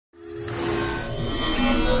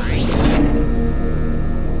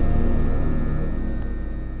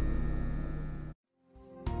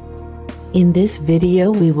In this video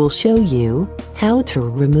we will show you how to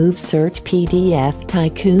remove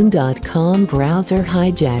searchpdftycoon.com browser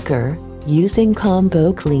hijacker using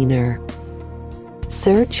Combo Cleaner.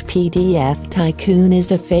 Search PDF Tycoon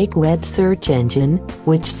is a fake web search engine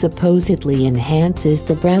which supposedly enhances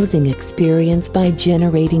the browsing experience by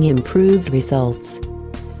generating improved results.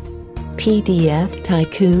 PDF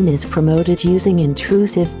Tycoon is promoted using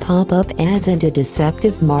intrusive pop-up ads and a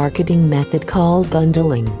deceptive marketing method called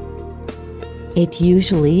bundling. It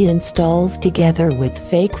usually installs together with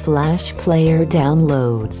fake Flash player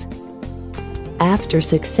downloads. After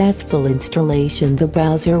successful installation, the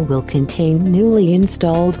browser will contain newly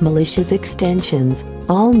installed malicious extensions.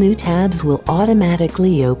 All new tabs will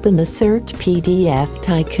automatically open the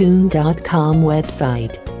searchpdftycoon.com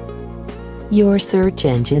website. Your search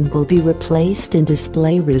engine will be replaced and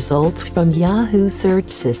display results from Yahoo search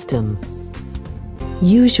system.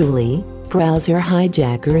 Usually, browser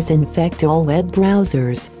hijackers infect all web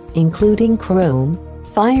browsers, including Chrome,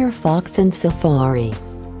 Firefox and Safari.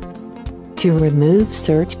 To remove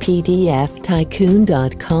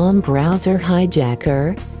searchpdftycoon.com browser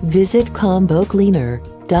hijacker, visit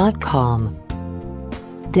combocleaner.com.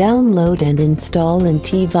 Download and install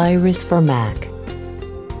antivirus for Mac.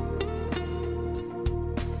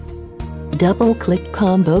 Double-click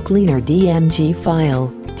Combo Cleaner DMG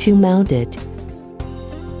file to mount it.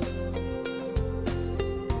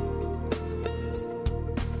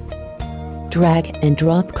 Drag and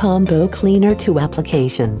drop Combo Cleaner to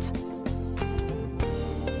Applications.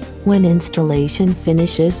 When installation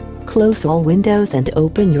finishes, close all windows and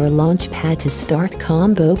open your Launchpad to start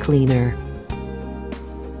Combo Cleaner.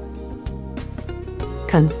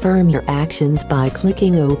 Confirm your actions by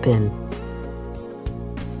clicking Open.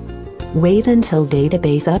 Wait until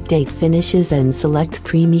database update finishes and select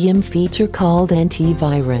premium feature called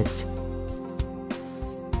Antivirus.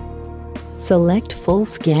 Select Full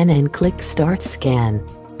Scan and click Start Scan.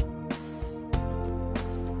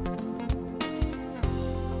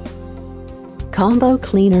 Combo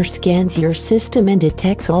Cleaner scans your system and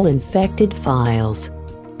detects all infected files.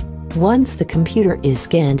 Once the computer is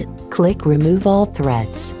scanned, click Remove All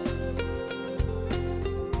Threats.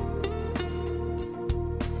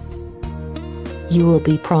 You will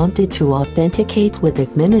be prompted to authenticate with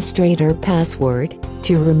administrator password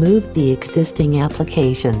to remove the existing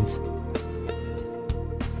applications.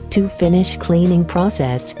 To finish cleaning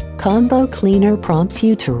process, Combo Cleaner prompts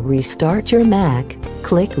you to restart your Mac.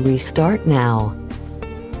 Click Restart Now.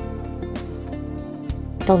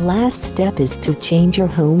 The last step is to change your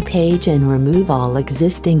home page and remove all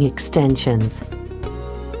existing extensions.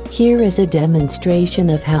 Here is a demonstration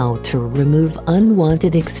of how to remove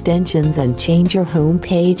unwanted extensions and change your home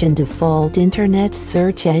page and default internet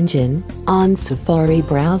search engine on Safari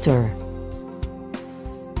browser.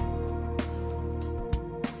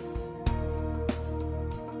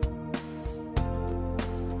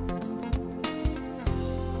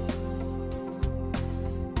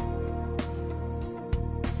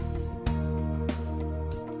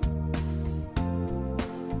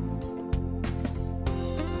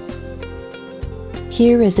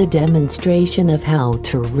 Here is a demonstration of how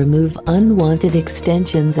to remove unwanted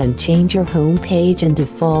extensions and change your home page and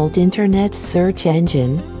default internet search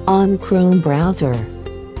engine on Chrome browser.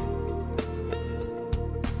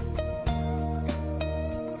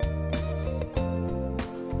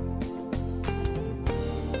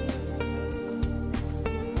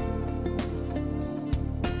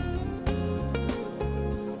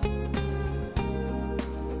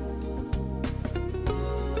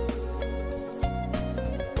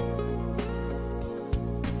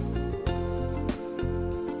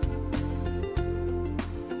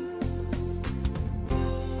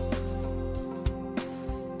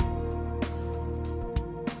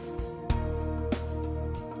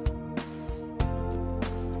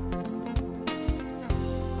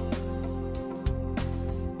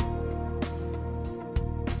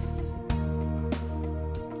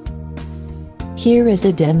 Here is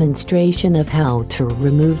a demonstration of how to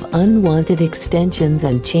remove unwanted extensions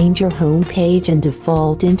and change your home page and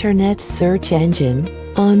default internet search engine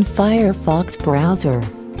on Firefox browser.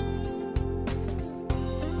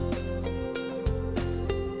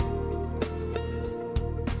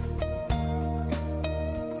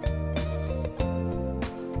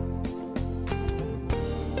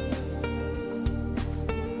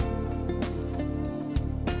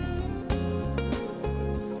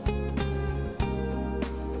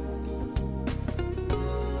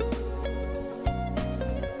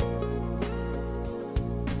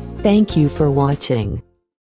 Thank you for watching.